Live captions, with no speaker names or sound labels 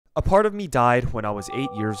A part of me died when I was 8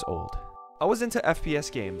 years old. I was into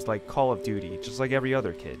FPS games like Call of Duty, just like every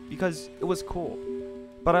other kid, because it was cool.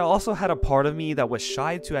 But I also had a part of me that was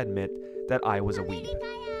shy to admit that I was a weeb.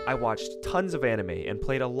 I watched tons of anime and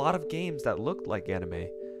played a lot of games that looked like anime,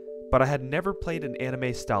 but I had never played an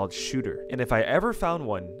anime-styled shooter, and if I ever found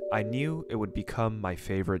one, I knew it would become my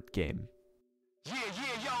favorite game.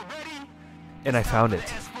 And I found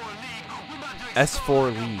it.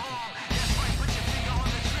 S4 League.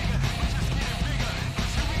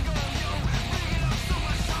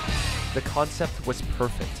 The concept was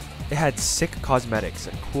perfect. It had sick cosmetics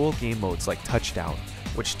and cool game modes like Touchdown,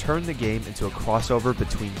 which turned the game into a crossover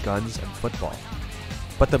between guns and football.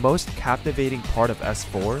 But the most captivating part of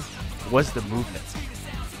S4 was the movement.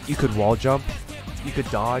 You could wall jump, you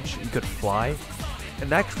could dodge, you could fly, and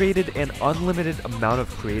that created an unlimited amount of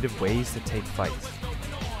creative ways to take fights.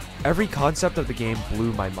 Every concept of the game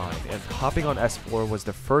blew my mind, and hopping on S4 was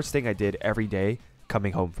the first thing I did every day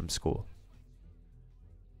coming home from school.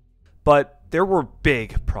 But there were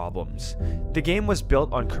big problems. The game was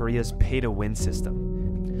built on Korea's pay-to-win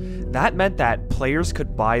system. That meant that players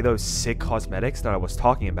could buy those sick cosmetics that I was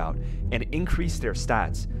talking about and increase their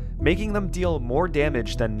stats, making them deal more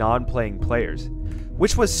damage than non-playing players,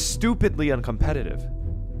 which was stupidly uncompetitive.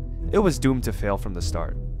 It was doomed to fail from the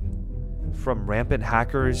start. From rampant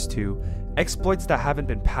hackers to exploits that haven't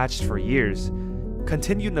been patched for years,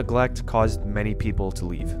 continued neglect caused many people to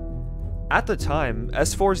leave. At the time,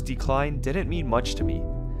 S4's decline didn't mean much to me.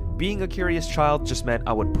 Being a curious child just meant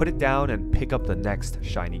I would put it down and pick up the next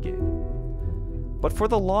shiny game. But for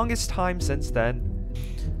the longest time since then,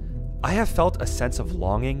 I have felt a sense of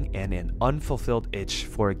longing and an unfulfilled itch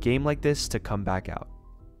for a game like this to come back out.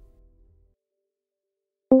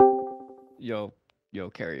 Yo,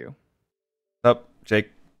 Kariyu. Up,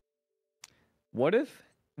 Jake. What if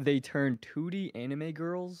they turn 2D anime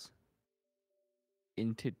girls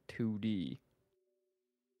into 2D?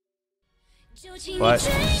 What?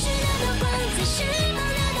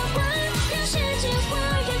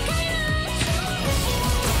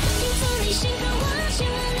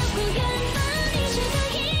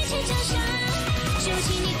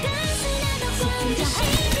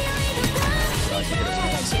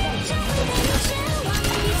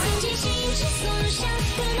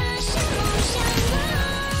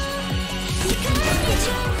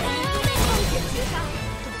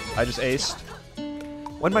 I just aced.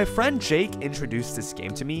 When my friend Jake introduced this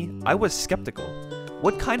game to me, I was skeptical.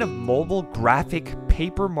 What kind of mobile graphic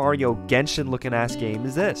Paper Mario Genshin looking ass game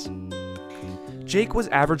is this? Jake was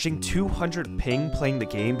averaging 200 ping playing the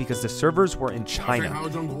game because the servers were in China,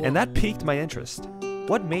 and that piqued my interest.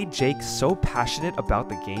 What made Jake so passionate about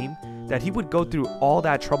the game that he would go through all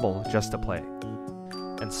that trouble just to play?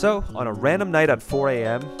 And so, on a random night at 4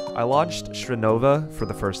 AM, I launched Strinova for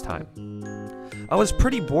the first time. I was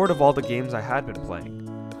pretty bored of all the games I had been playing.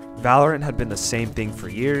 Valorant had been the same thing for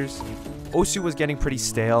years, Osu was getting pretty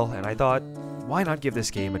stale, and I thought, why not give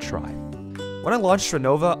this game a try? When I launched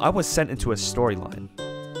Strinova, I was sent into a storyline.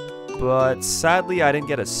 But sadly, I didn't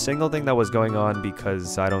get a single thing that was going on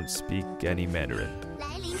because I don't speak any Mandarin.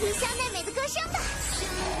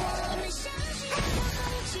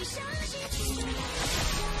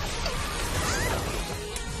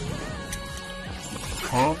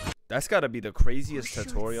 Huh? That's gotta be the craziest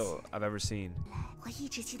tutorial I've ever seen.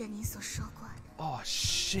 Oh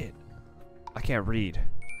shit. I can't read.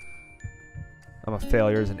 I'm a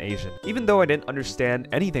failure as an Asian. Even though I didn't understand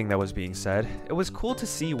anything that was being said, it was cool to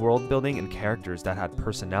see world building and characters that had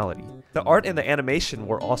personality. The art and the animation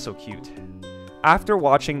were also cute. After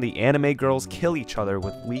watching the anime girls kill each other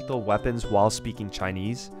with lethal weapons while speaking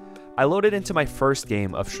Chinese, I loaded into my first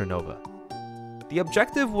game of Strinova. The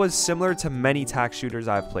objective was similar to many tac shooters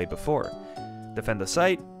I've played before. Defend the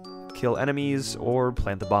site, kill enemies, or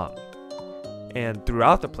plant a bomb. And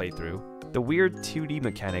throughout the playthrough, the weird 2D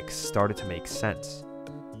mechanics started to make sense.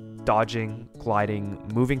 Dodging, gliding,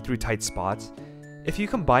 moving through tight spots. If you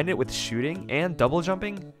combine it with shooting and double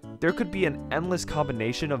jumping, there could be an endless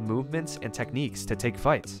combination of movements and techniques to take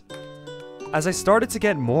fights. As I started to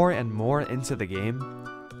get more and more into the game,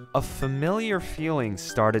 a familiar feeling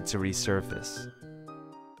started to resurface.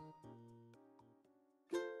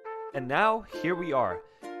 And now, here we are.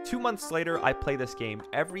 2 months later, I play this game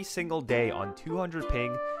every single day on 200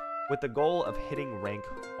 ping with the goal of hitting rank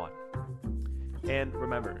 1. And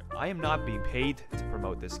remember, I am not being paid to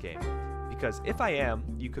promote this game, because if I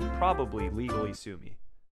am, you could probably legally sue me.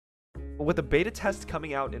 But with the beta test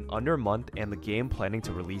coming out in under a month and the game planning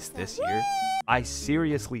to release this year, I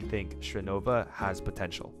seriously think Strinova has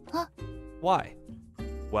potential. Huh? Why?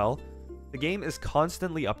 Well, the game is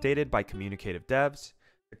constantly updated by communicative devs,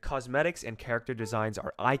 The cosmetics and character designs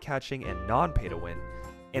are eye-catching and non-pay-to-win,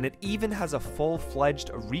 and it even has a full-fledged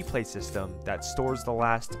replay system that stores the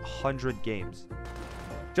last 100 games.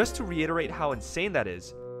 Just to reiterate how insane that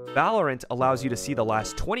is, Valorant allows you to see the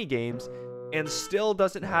last 20 games and still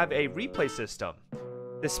doesn't have a replay system,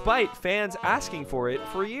 despite fans asking for it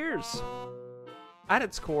for years. At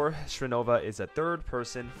its core, Strinova is a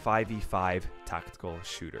third-person 5v5 tactical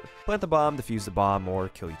shooter. Plant the bomb, defuse the bomb, or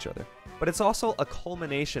kill each other. But it's also a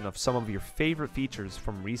culmination of some of your favorite features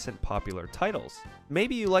from recent popular titles.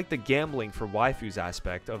 Maybe you like the gambling for waifus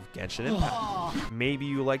aspect of Genshin Impact. Maybe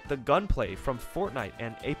you like the gunplay from Fortnite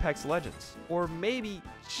and Apex Legends. Or maybe,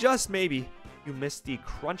 just maybe, you miss the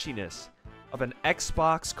crunchiness of an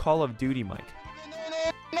Xbox Call of Duty mic.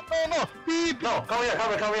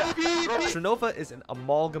 Strinova is an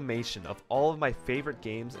amalgamation of all of my favorite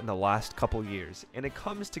games in the last couple years, and it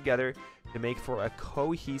comes together to make for a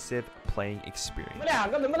cohesive playing experience.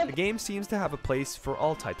 The game seems to have a place for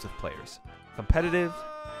all types of players. Competitive,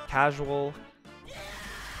 casual.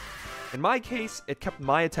 In my case, it kept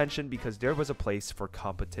my attention because there was a place for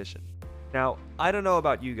competition. Now, I don't know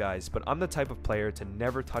about you guys, but I'm the type of player to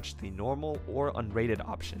never touch the normal or unrated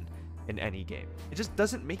option in any game. It just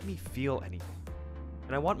doesn't make me feel anything,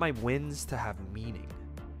 and I want my wins to have meaning.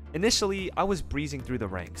 Initially, I was breezing through the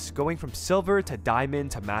ranks, going from silver to diamond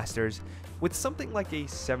to masters with something like a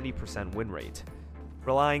 70% win rate,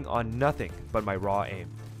 relying on nothing but my raw aim.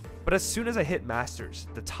 But as soon as I hit masters,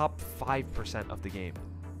 the top 5% of the game,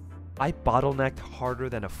 I bottlenecked harder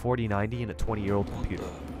than a 4090 in a 20-year-old computer.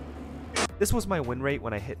 This was my win rate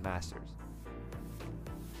when I hit masters.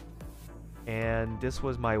 And this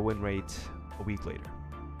was my win rate a week later.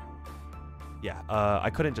 Yeah, I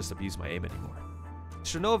couldn't just abuse my aim anymore.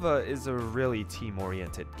 Strinova is a really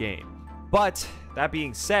team-oriented game. But, that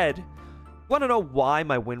being said, want to know why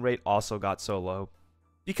my win rate also got so low?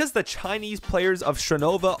 Because the Chinese players of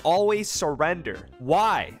Strinova always surrender.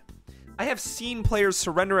 Why? I have seen players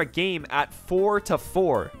surrender a game at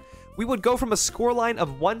 4-4. We would go from a scoreline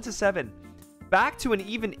of 1-7 back to an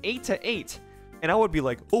even 8-8. And I would be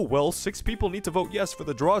like, oh, well, 6 people need to vote yes for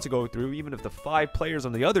the draw to go through. Even if the 5 players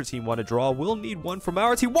on the other team want to draw, we'll need 1 from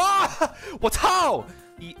our team. What's how?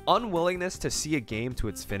 The unwillingness to see a game to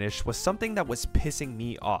its finish was something that was pissing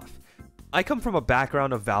me off. I come from a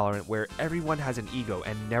background of Valorant where everyone has an ego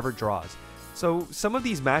and never draws. So some of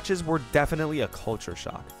these matches were definitely a culture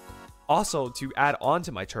shock. Also, to add on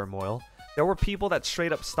to my turmoil, there were people that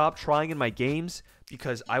straight up stopped trying in my games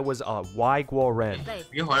because I was a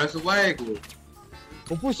𝐈𝐧𝐟𝐨𝐫𝐦𝐚.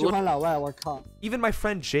 Even my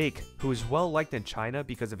friend Jake, who is well liked in China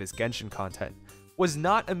because of his Genshin content, was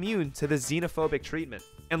not immune to the xenophobic treatment.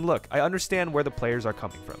 And look, I understand where the players are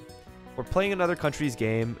coming from. We're playing another country's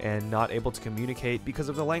game and not able to communicate because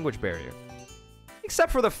of the language barrier.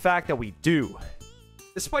 Except for the fact that we do.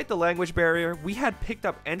 Despite the language barrier, we had picked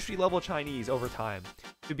up entry-level Chinese over time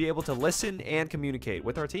to be able to listen and communicate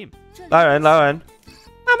with our team. 来人，来人，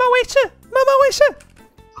妈妈喂吃，妈妈喂吃。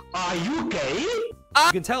Are you gay?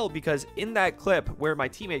 You can tell because in that clip where my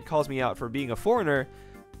teammate calls me out for being a foreigner,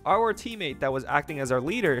 our teammate that was acting as our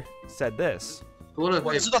leader said this.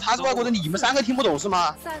 Honestly,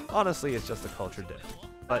 it's just a culture diff.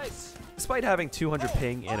 But despite having 200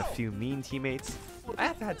 ping and a few mean teammates, I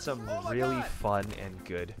have had some really fun and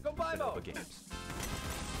good Strinova games.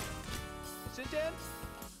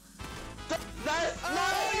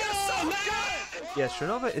 Yeah,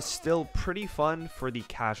 Strinova is still pretty fun for the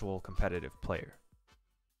casual competitive player.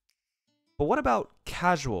 But what about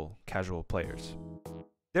casual players?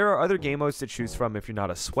 There are other game modes to choose from if you're not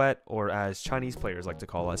a sweat, or as Chinese players like to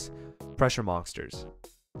call us, pressure monsters.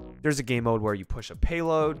 There's a game mode where you push a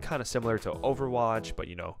payload, kind of similar to Overwatch, but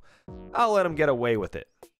you know, I'll let them get away with it.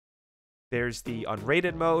 There's the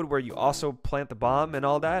unrated mode where you also plant the bomb and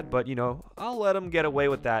all that, but you know, I'll let them get away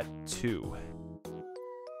with that too.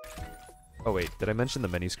 Oh wait, did I mention the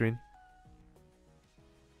menu screen?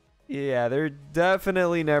 Yeah, they're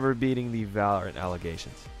definitely never beating the Valorant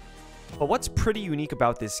allegations. But what's pretty unique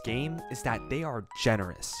about this game is that they are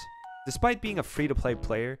generous. Despite being a free-to-play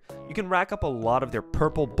player, you can rack up a lot of their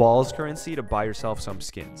purple balls currency to buy yourself some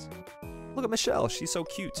skins. Look at Michelle, she's so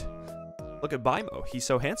cute. Look at Bimo, he's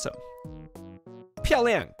so handsome. 漂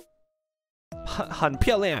亮，很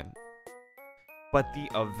漂亮. But the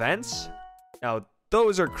events? Now,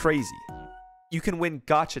 those are crazy. You can win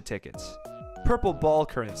gacha tickets, purple ball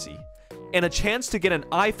currency, and a chance to get an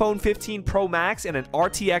iPhone 15 Pro Max and an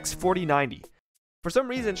RTX 4090. For some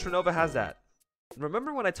reason, Strinova has that.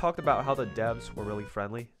 Remember when I talked about how the devs were really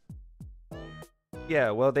friendly?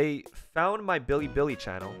 Yeah, well, they found my Bilibili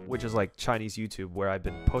channel, which is like Chinese YouTube, where I've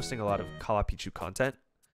been posting a lot of Calabiyau content.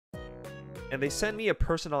 And they sent me a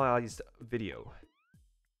personalized video.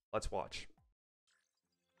 Let's watch.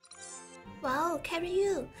 Wow,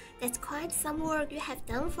 Kariyu, that's quite some work you have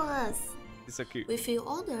done for us. It's so cute. We feel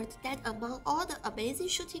honored that among all the amazing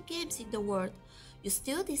shooting games in the world, you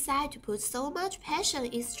still decide to put so much passion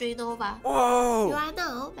in Strinova. Whoa! You are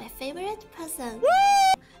now my favorite person. Woo!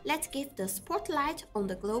 Let's give the spotlight on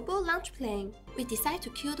the global launch plan. We decide to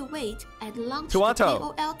kill the wait and launch Toronto. the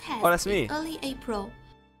KOL test Oh, that's me. in early April.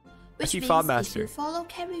 Which see means Fob if Master. you follow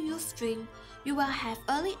Kariyu's stream, you will have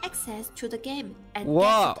early access to the game and Whoa.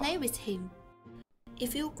 get to play with him.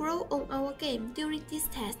 If you grow on our game during this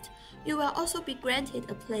test, you will also be granted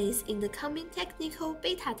a place in the coming technical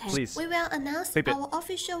beta test. Please. We will announce Clip it. our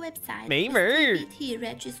official website Neymar. with TBT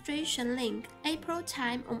registration link April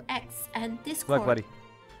time on X and Discord. Look, buddy.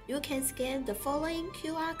 You can scan the following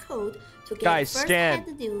QR code to get Guys,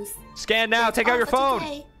 first-hand news. Scan now. That's Take out all your for phone.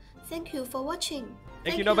 today. Thank you for watching.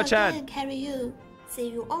 Thank you, Nova-chan. again, Kariyu. See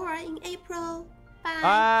you all in April. Bye.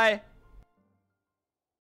 Bye.